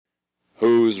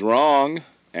Who's wrong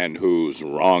and who's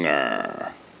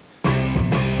wronger? In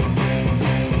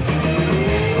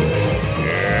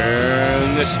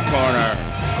this corner,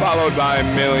 followed by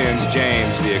millions,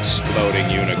 James the Exploding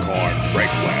Unicorn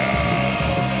Breakwell.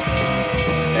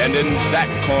 And in that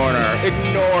corner,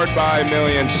 ignored by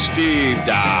millions, Steve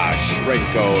Dash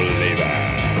Rinko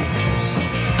Levens.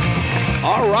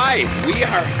 All right, we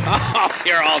are... Oh,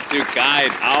 you're all too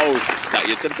kind. Oh,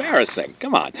 it's embarrassing.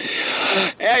 Come on.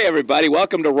 Hey, everybody.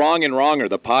 Welcome to Wrong and Wronger,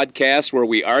 the podcast where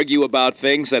we argue about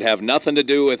things that have nothing to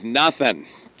do with nothing.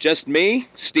 Just me,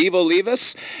 Steve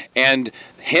Olivas, and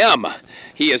him.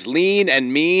 He is lean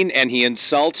and mean, and he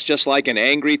insults just like an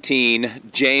angry teen,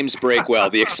 James Breakwell,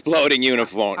 the Exploding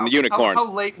Unicorn.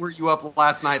 How late were you up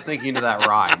last night thinking of that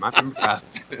rhyme? I'm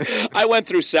impressed. I went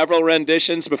through several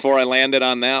renditions before I landed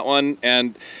on that one,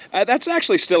 and that's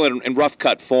actually still in rough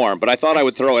cut form, but I thought I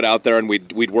would throw it out there and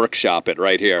we'd workshop it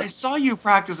right here. I saw you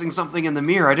practicing something in the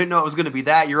mirror. I didn't know it was going to be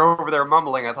that. You're over there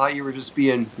mumbling. I thought you were just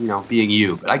being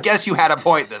you. But I guess you had a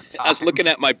point this time. I was looking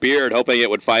at my beard, hoping it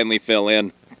would finally fill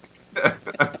in.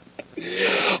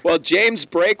 Well, James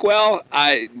Breakwell,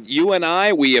 you and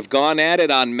I, we have gone at it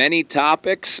on many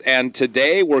topics, and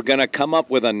today we're going to come up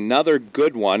with another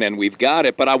good one, and we've got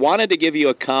it, but I wanted to give you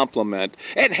a compliment.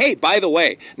 And hey, by the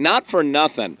way, not for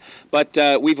nothing, but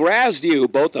we've razzed you,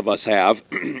 both of us have,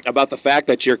 about the fact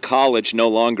that your college no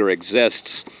longer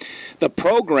exists. The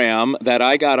program that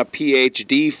I got a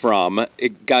PhD from,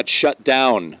 it got shut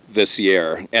down this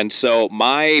year, and so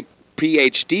my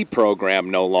PhD program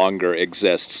no longer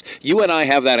exists. You and I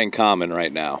have that in common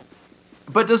right now.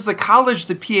 But does the college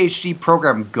the PhD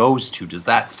program goes to, does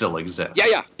that still exist?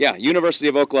 Yeah. University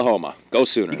of Oklahoma. Go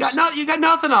Sooners. You got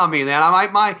nothing on me, man.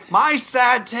 My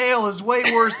sad tale is way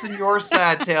worse than your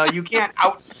sad tale. You can't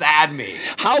out-sad me.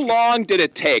 How long did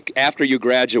it take after you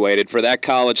graduated for that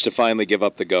college to finally give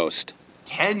up the ghost?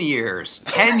 10 years.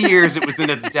 10 years it was in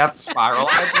its death spiral.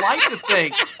 I'd like to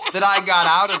think that I got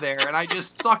out of there and I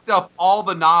just sucked up all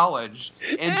the knowledge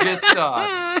and just,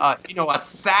 a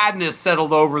sadness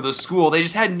settled over the school. They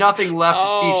just had nothing left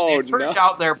to teach. They turned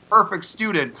out their perfect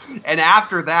student. And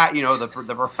after that,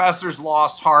 the professors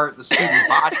lost heart, the student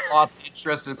body lost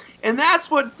interest. And that's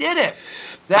what did it.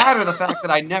 That or the fact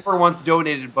that I never once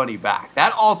donated money back.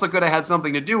 That also could have had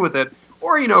something to do with it.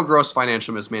 Or, gross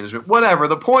financial mismanagement. Whatever.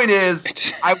 The point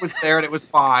is, I was there and it was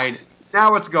fine.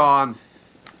 Now it's gone.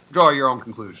 Draw your own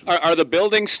conclusion. Are the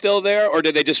buildings still there, or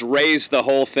did they just raise the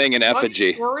whole thing in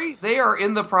effigy? Story, they are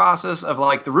in the process of,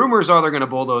 the rumors are they're going to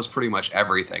bulldoze pretty much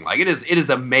everything. It is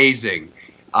amazing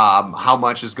how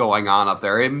much is going on up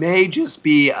there. It may just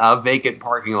be a vacant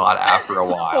parking lot after a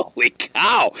while. Holy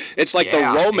cow! It's like the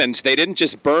Romans. They didn't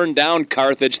just burn down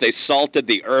Carthage. They salted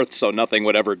the earth so nothing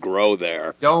would ever grow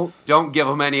there. Don't give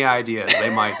them any ideas. They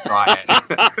might try it.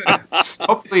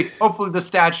 Hopefully the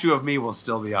statue of me will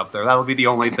still be up there. That'll be the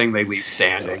only thing they leave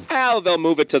standing. Well, they'll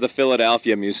move it to the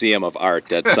Philadelphia Museum of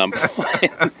Art at some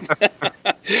point.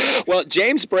 Well,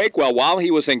 James Breakwell, while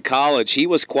he was in college, he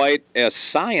was quite a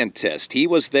scientist. He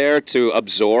was there to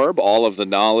absorb all of the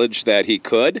knowledge that he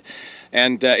could,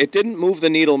 and it didn't move the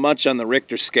needle much on the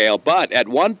Richter scale, but at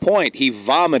one point he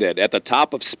vomited at the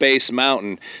top of Space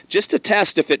Mountain just to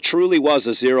test if it truly was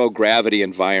a zero-gravity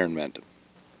environment.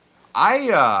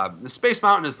 The Space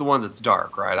Mountain is the one that's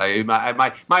dark, right?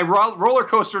 My roller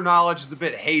coaster knowledge is a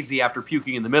bit hazy after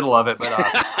puking in the middle of it, but I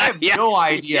have no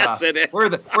idea where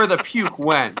the puke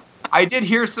went. I did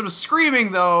hear some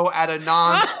screaming, though, at a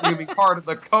non-screaming part of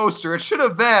the coaster. It should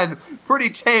have been pretty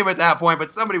tame at that point,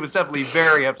 but somebody was definitely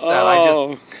very upset. I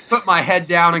just put my head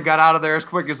down and got out of there as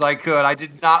quick as I could. I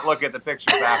did not look at the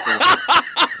pictures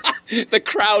afterwards. The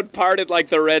crowd parted like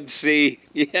the Red Sea.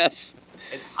 Yes.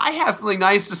 I have something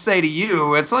nice to say to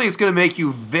you. It's something that's going to make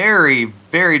you very,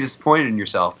 very disappointed in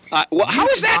yourself. How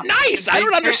is that nice? I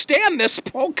don't understand this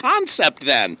whole concept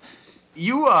then.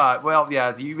 You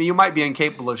might be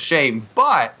incapable of shame,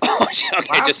 but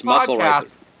just muscle right.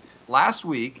 Last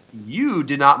week, you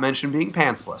did not mention being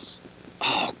pantsless.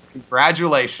 Oh,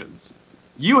 congratulations!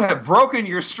 You have broken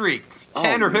your streak.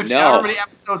 10 or 15, however many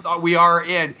episodes we are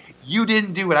in. You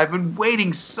didn't do it. I've been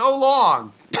waiting so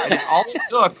long, and all it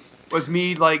took was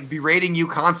me berating you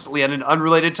constantly on an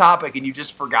unrelated topic, and you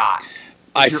just forgot.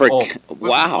 I forgot.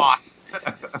 Wow.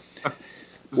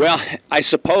 Well, I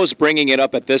suppose bringing it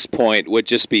up at this point would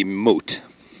just be moot.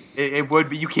 It would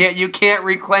be. You can't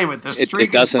reclaim it. The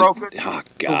streak is broken. Oh,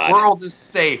 God. The world is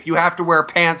safe. You have to wear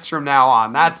pants from now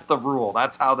on. That's the rule.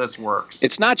 That's how this works.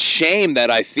 It's not shame that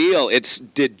I feel. It's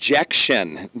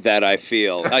dejection that I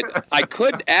feel. I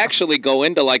could actually go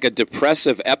into a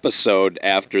depressive episode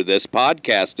after this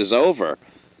podcast is over.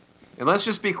 And let's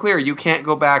just be clear, you can't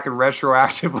go back and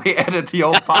retroactively edit the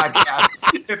old podcast.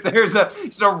 If there's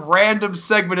just a random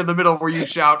segment in the middle where you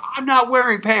shout, "I'm not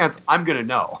wearing pants," I'm going to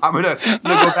know. I'm going to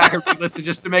go back and re-listen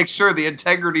just to make sure the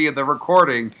integrity of the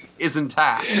recording is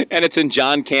intact. And it's in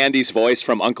John Candy's voice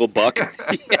from Uncle Buck.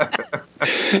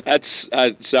 That's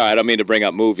sorry, I don't mean to bring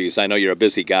up movies. I know you're a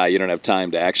busy guy. You don't have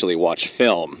time to actually watch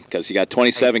film because you got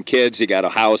 27 kids, you got a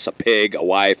house, a pig, a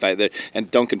wife, and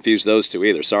don't confuse those two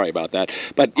either. Sorry about that.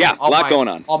 But yeah, a lot going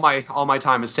on. All my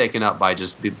time is taken up by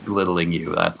just belittling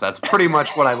you. That's pretty much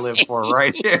what I live for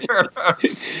right here.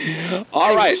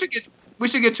 All right. We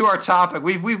should get to our topic.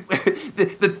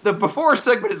 The before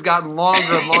segment has gotten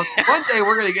longer and longer. One day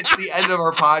we're going to get to the end of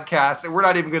our podcast, and we're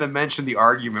not even going to mention the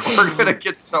argument. We're going to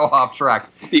get so off track.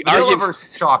 Vanilla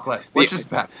versus chocolate, which is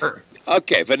better?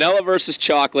 Okay, vanilla versus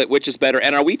chocolate, which is better?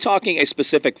 And are we talking a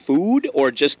specific food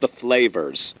or just the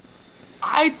flavors?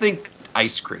 I think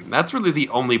ice cream. That's really the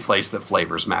only place that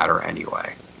flavors matter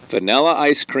anyway. Vanilla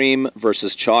ice cream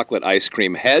versus chocolate ice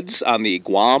cream. Heads on the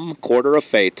Guam Quarter of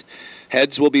Fate.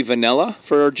 Heads will be vanilla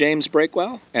for James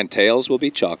Breakwell, and tails will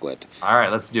be chocolate. All right,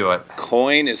 let's do it.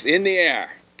 Coin is in the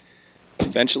air.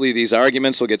 Eventually, these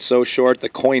arguments will get so short, the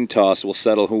coin toss will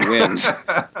settle who wins.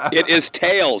 It is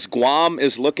tails. Guam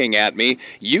is looking at me.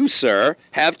 You, sir,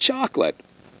 have chocolate.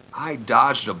 I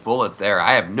dodged a bullet there.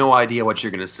 I have no idea what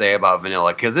you're going to say about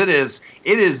vanilla, because it is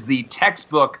the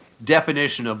textbook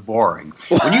definition of boring.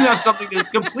 When you have something that's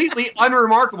completely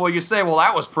unremarkable, you say, well,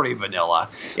 that was pretty vanilla.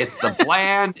 It's the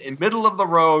bland, in middle of the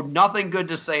road, nothing good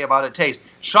to say about it taste.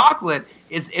 Chocolate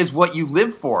is what you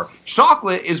live for.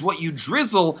 Chocolate is what you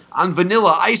drizzle on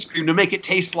vanilla ice cream to make it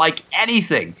taste like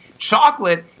anything.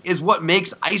 Chocolate is what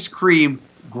makes ice cream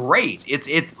great.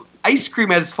 It's ice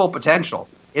cream at its full potential.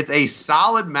 It's a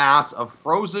solid mass of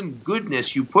frozen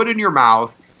goodness you put in your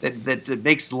mouth that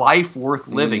makes life worth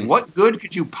living. What good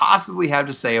could you possibly have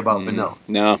to say about vanilla?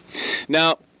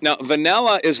 No,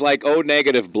 vanilla is like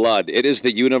O-negative blood. It is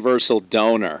the universal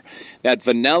donor. That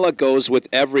vanilla goes with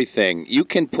everything. You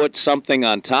can put something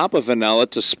on top of vanilla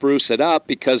to spruce it up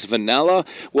because vanilla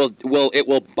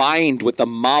will bind with the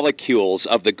molecules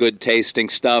of the good tasting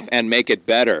stuff and make it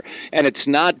better. And it's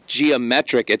not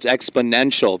geometric, it's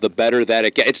exponential the better that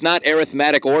it gets. It's not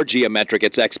arithmetic or geometric,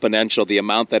 it's exponential, the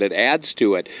amount that it adds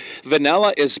to it.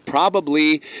 Vanilla is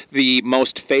probably the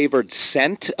most favored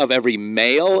scent of every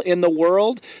male in the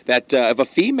world. That if a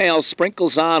female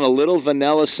sprinkles on a little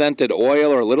vanilla scented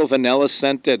oil or a little vanilla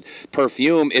scented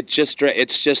perfume, it's just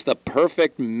the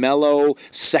perfect mellow,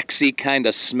 sexy kind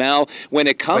of smell. When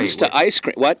it comes to ice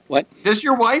cream, what? Does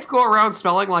your wife go around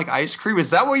smelling like ice cream? Is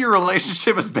that what your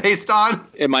relationship is based on?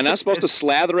 Am I not supposed to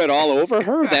slather it all over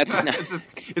her?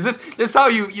 Is this how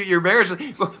your marriage?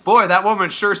 Boy, that woman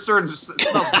sure smells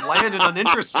bland and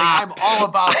uninteresting. I'm all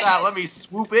about that. Let me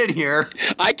swoop in here.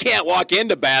 I can't walk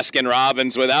into Baskin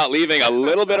Robbins without leaving a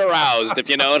little bit aroused, if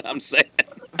you know what I'm saying.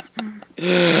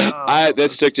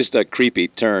 This took just a creepy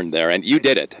turn there, and you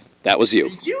did it. That was you.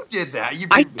 You did that.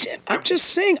 I did. I'm just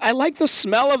saying, I like the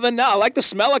smell of vanilla. I like the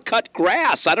smell of cut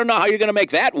grass. I don't know how you're going to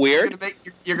make that weird.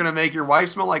 You're going to make your wife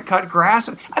smell like cut grass?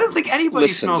 I don't think anybody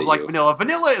smells like vanilla.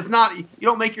 Vanilla is not, you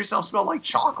don't make yourself smell like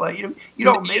chocolate. You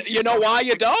don't make You know why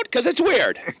you don't? Because it's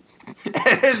weird.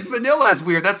 Vanilla is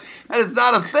weird. That is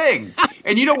not a thing.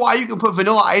 And you know why you can put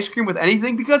vanilla ice cream with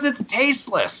anything? Because it's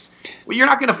tasteless. Well, you're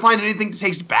not going to find anything to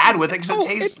taste bad with it because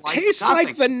it tastes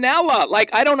like vanilla. Like,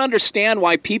 I don't understand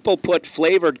why people put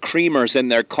flavored creamers in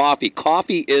their coffee.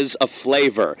 Coffee is a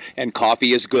flavor, and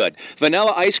coffee is good.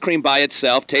 Vanilla ice cream by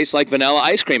itself tastes like vanilla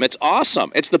ice cream. It's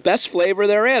awesome. It's the best flavor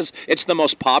there is. It's the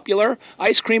most popular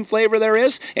ice cream flavor there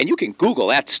is, and you can Google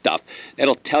that stuff.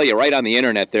 It'll tell you right on the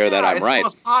internet there that I'm right.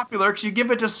 It's the most popular because you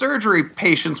give it to surgery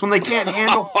patients when they can't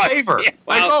handle flavor. Yeah,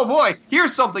 well, like, oh boy,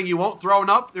 here's something you won't throw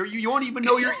up. You won't even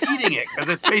know you're eating it because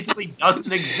it basically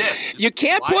doesn't exist. You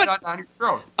can't put on your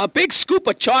throat. A big scoop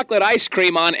of chocolate ice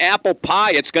cream on apple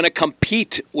pie. It's going to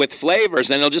compete with flavors,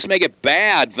 and it'll just make it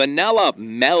bad. Vanilla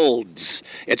melds.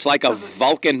 It's like a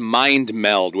Vulcan mind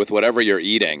meld with whatever you're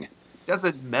eating. It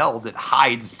doesn't meld. It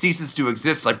hides. It ceases to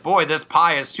exist. Like, boy, this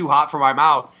pie is too hot for my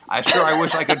mouth. I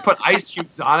wish I could put ice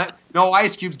cubes on it. No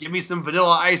ice cubes. Give me some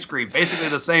vanilla ice cream. Basically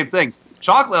the same thing.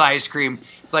 Chocolate ice cream,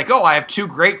 it's like, oh, I have two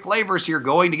great flavors here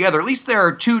going together. At least there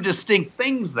are two distinct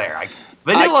things there. Like,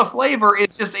 vanilla flavor,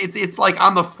 it's like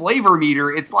on the flavor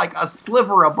meter, it's like a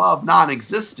sliver above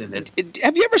non-existent.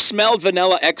 Have you ever smelled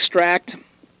vanilla extract?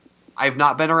 I've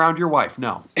not been around your wife,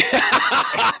 no.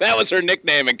 That was her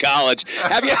nickname in college.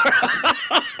 Have you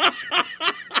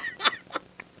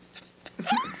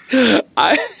ever...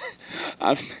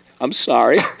 I'm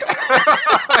sorry.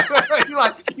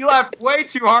 You laughed way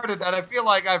too hard at that. I feel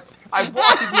like I've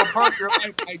walked into a part of your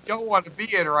life I don't want to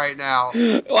be in right now.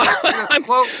 I'm going to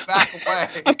slowly back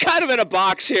away. I'm kind of in a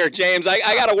box here, James. I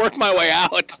got to work my way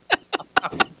out.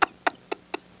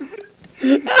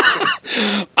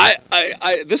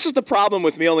 This is the problem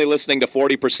with me only listening to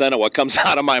 40% of what comes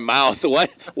out of my mouth. What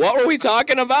were we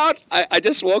talking about? I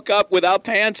just woke up without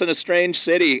pants in a strange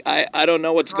city. I don't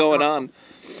know what's going on.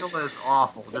 Vanilla is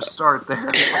awful. Just start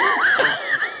there.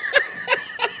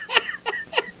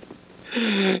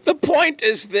 The point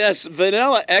is this,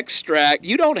 vanilla extract,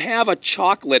 you don't have a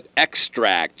chocolate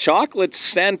extract. Chocolate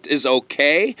scent is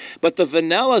okay, but the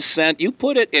vanilla scent, you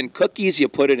put it in cookies, you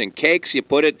put it in cakes,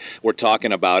 we're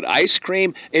talking about ice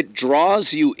cream, it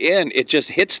draws you in. It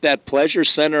just hits that pleasure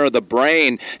center of the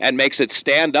brain and makes it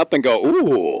stand up and go,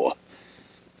 ooh.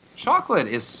 Chocolate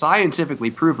is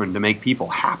scientifically proven to make people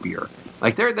happier.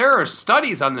 Like there are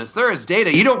studies on this. There is data.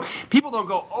 People don't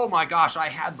go, oh my gosh, I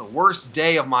had the worst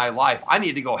day of my life. I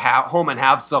need to go home and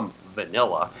have some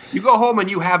vanilla. You go home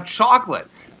and you have chocolate.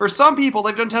 For some people,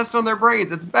 they've done tests on their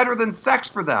brains. It's better than sex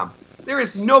for them. There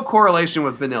is no correlation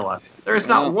with vanilla. There is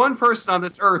not one person on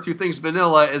this earth who thinks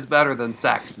vanilla is better than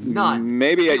sex. None.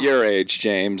 Maybe at your age,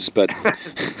 James, but...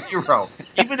 Zero.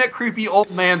 Even at creepy old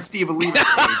man Steve Alita's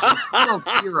age, it's still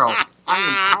zero. I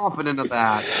am confident of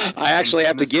that. I actually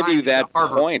have to give you that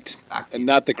point.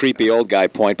 Not the creepy old guy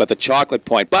point, but the chocolate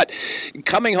point. But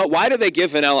coming home, why do they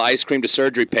give vanilla ice cream to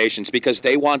surgery patients? Because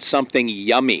they want something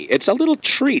yummy. It's a little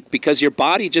treat because your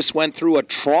body just went through a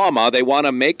trauma. They want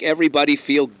to make everybody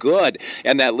feel good.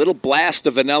 And that little blast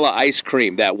of vanilla ice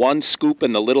cream, that one scoop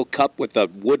in the little cup with the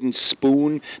wooden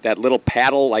spoon, that little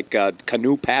paddle, like a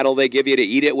canoe paddle they give you to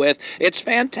eat it with, it's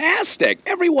fantastic.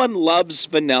 Everyone loves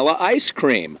vanilla ice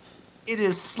cream. It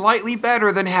is slightly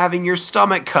better than having your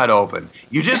stomach cut open.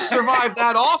 You just survived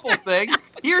that awful thing.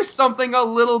 Here's something a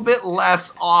little bit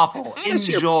less awful. How does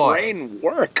your brain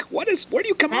work? Where do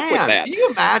you come up with that? Can you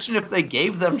imagine if they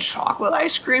gave them chocolate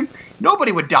ice cream?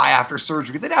 Nobody would die after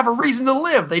surgery. They'd have a reason to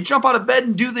live. They'd jump out of bed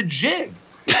and do the jig.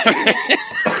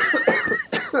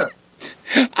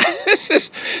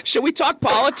 Should we talk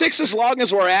politics as long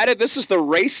as we're at it? This is the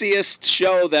raciest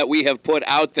show that we have put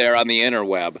out there on the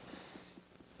interweb.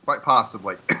 Quite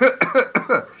possibly.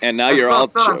 And now you're all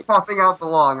I'm puffing out the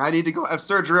lung. I need to go have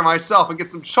surgery myself and get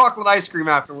some chocolate ice cream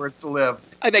afterwards to live.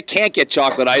 They can't get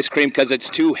chocolate ice cream because it's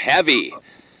too heavy.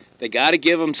 They got to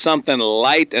give them something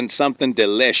light and something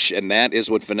delish, and that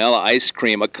is what vanilla ice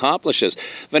cream accomplishes.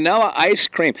 Vanilla ice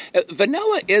cream.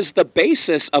 Vanilla is the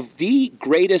basis of the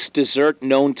greatest dessert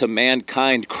known to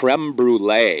mankind, creme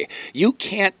brulee. You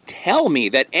can't tell me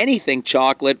that anything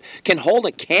chocolate can hold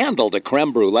a candle to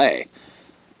creme brulee.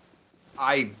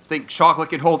 I think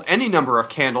chocolate can hold any number of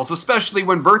candles, especially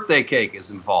when birthday cake is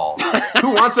involved.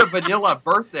 Who wants a vanilla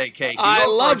birthday cake? I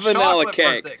love vanilla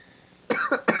cake.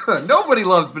 Nobody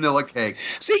loves vanilla cake.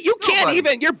 See, you can't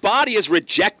even, your body is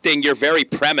rejecting your very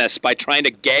premise by trying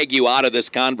to gag you out of this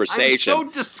conversation. I'm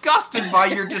so disgusted by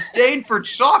your disdain for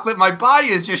chocolate. My body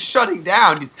is just shutting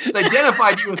down. It's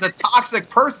identified you as a toxic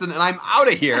person, and I'm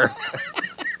out of here.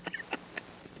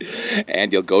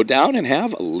 And you'll go down and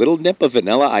have a little nip of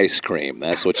vanilla ice cream.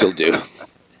 That's what you'll do.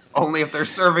 Only if they're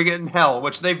serving it in hell,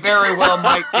 which they very well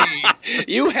might be.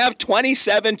 You have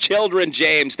 27 children,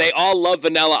 James. They all love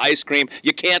vanilla ice cream.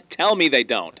 You can't tell me they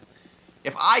don't.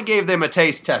 If I gave them a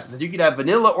taste test and you could have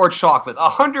vanilla or chocolate,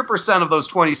 100% of those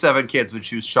 27 kids would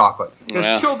choose chocolate.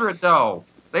 Because children know.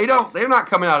 They're not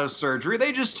coming out of surgery.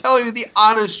 They just tell you the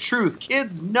honest truth.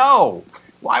 Kids know.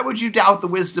 Why would you doubt the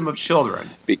wisdom of children?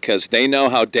 Because they know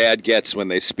how Dad gets when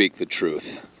they speak the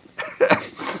truth.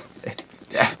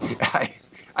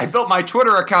 I built my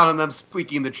Twitter account on them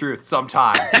speaking the truth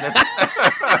sometimes.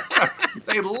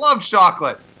 They love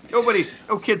chocolate. No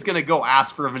kid's going to go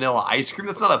ask for vanilla ice cream.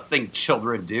 That's not a thing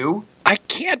children do. I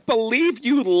can't believe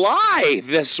you lie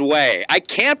this way. I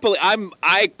can't believe...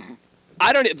 I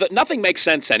don't... Nothing makes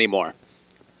sense anymore.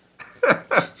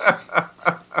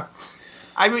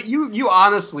 I mean, you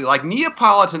honestly, like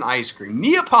Neapolitan ice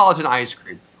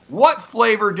cream. What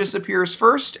flavor disappears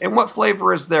first and what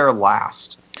flavor is there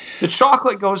last? The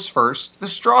chocolate goes first, the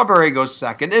strawberry goes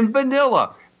second, and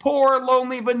vanilla. Poor,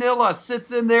 lonely vanilla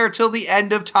sits in there till the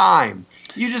end of time.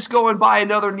 You just go and buy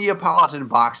another Neapolitan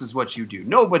box is what you do.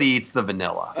 Nobody eats the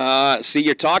vanilla. See,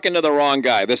 you're talking to the wrong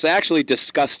guy. This actually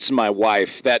disgusts my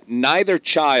wife that neither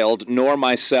child nor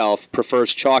myself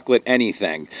prefers chocolate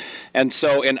anything. And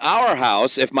so in our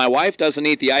house, if my wife doesn't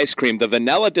eat the ice cream, the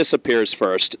vanilla disappears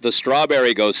first, the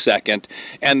strawberry goes second,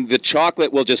 and the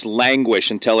chocolate will just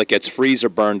languish until it gets freezer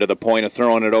burned to the point of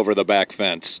throwing it over the back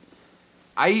fence.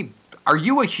 Are Are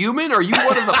you a human? Are you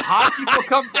one of the pod people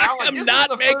come down? Like, I'm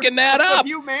not making that up.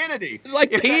 Humanity. It's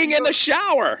like peeing in the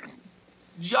shower.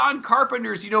 John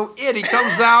Carpenter's, it. He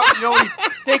comes out, he's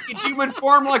taking human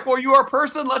form like, well, you are a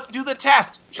person. Let's do the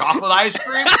test. Chocolate ice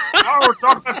cream? No,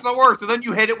 chocolate's the worst. And then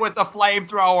you hit it with the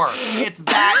flamethrower. It's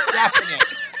that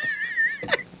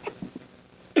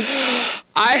definite.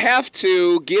 I have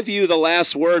to give you the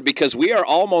last word because we are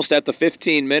almost at the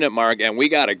 15-minute mark and we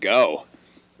got to go.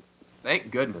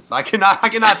 Thank goodness. I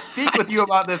cannot speak with you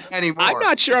about this anymore. I'm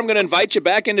not sure I'm going to invite you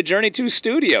back into Journey 2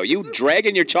 studio. You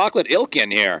dragging your chocolate ilk in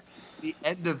here.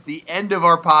 The end of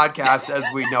our podcast as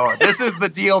we know it. This is the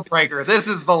deal breaker. This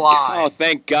is the lie. Oh,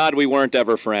 thank God we weren't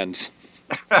ever friends.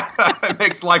 It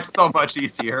makes life so much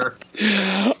easier.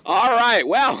 All right.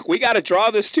 Well, we got to draw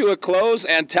this to a close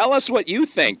and tell us what you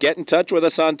think. Get in touch with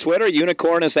us on Twitter.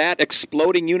 Unicorn is at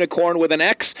Exploding Unicorn with an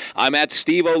X. I'm at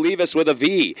Steve Olivas with a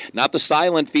V. Not the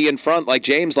silent V in front like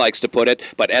James likes to put it,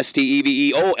 but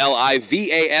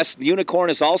SteveOlivas. Unicorn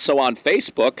is also on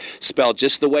Facebook, spelled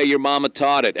just the way your mama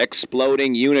taught it,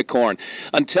 Exploding Unicorn.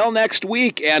 Until next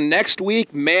week, and next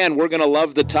week, man, we're going to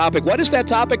love the topic. What is that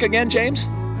topic again, James?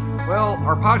 Well,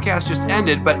 our podcast just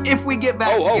ended, but if we get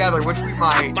back together, which we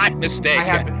might... My mistake.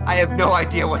 I have no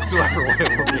idea whatsoever what it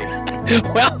will be.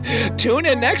 Well, tune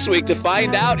in next week to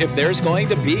find out if there's going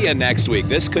to be a next week.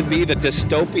 This could be the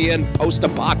dystopian,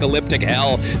 post-apocalyptic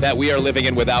hell that we are living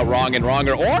in without Wrong and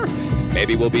Wronger, or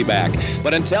maybe we'll be back.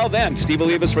 But until then, Steve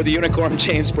Olivas for the Unicorn,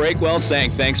 James Breakwell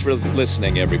saying thanks for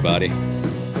listening, everybody.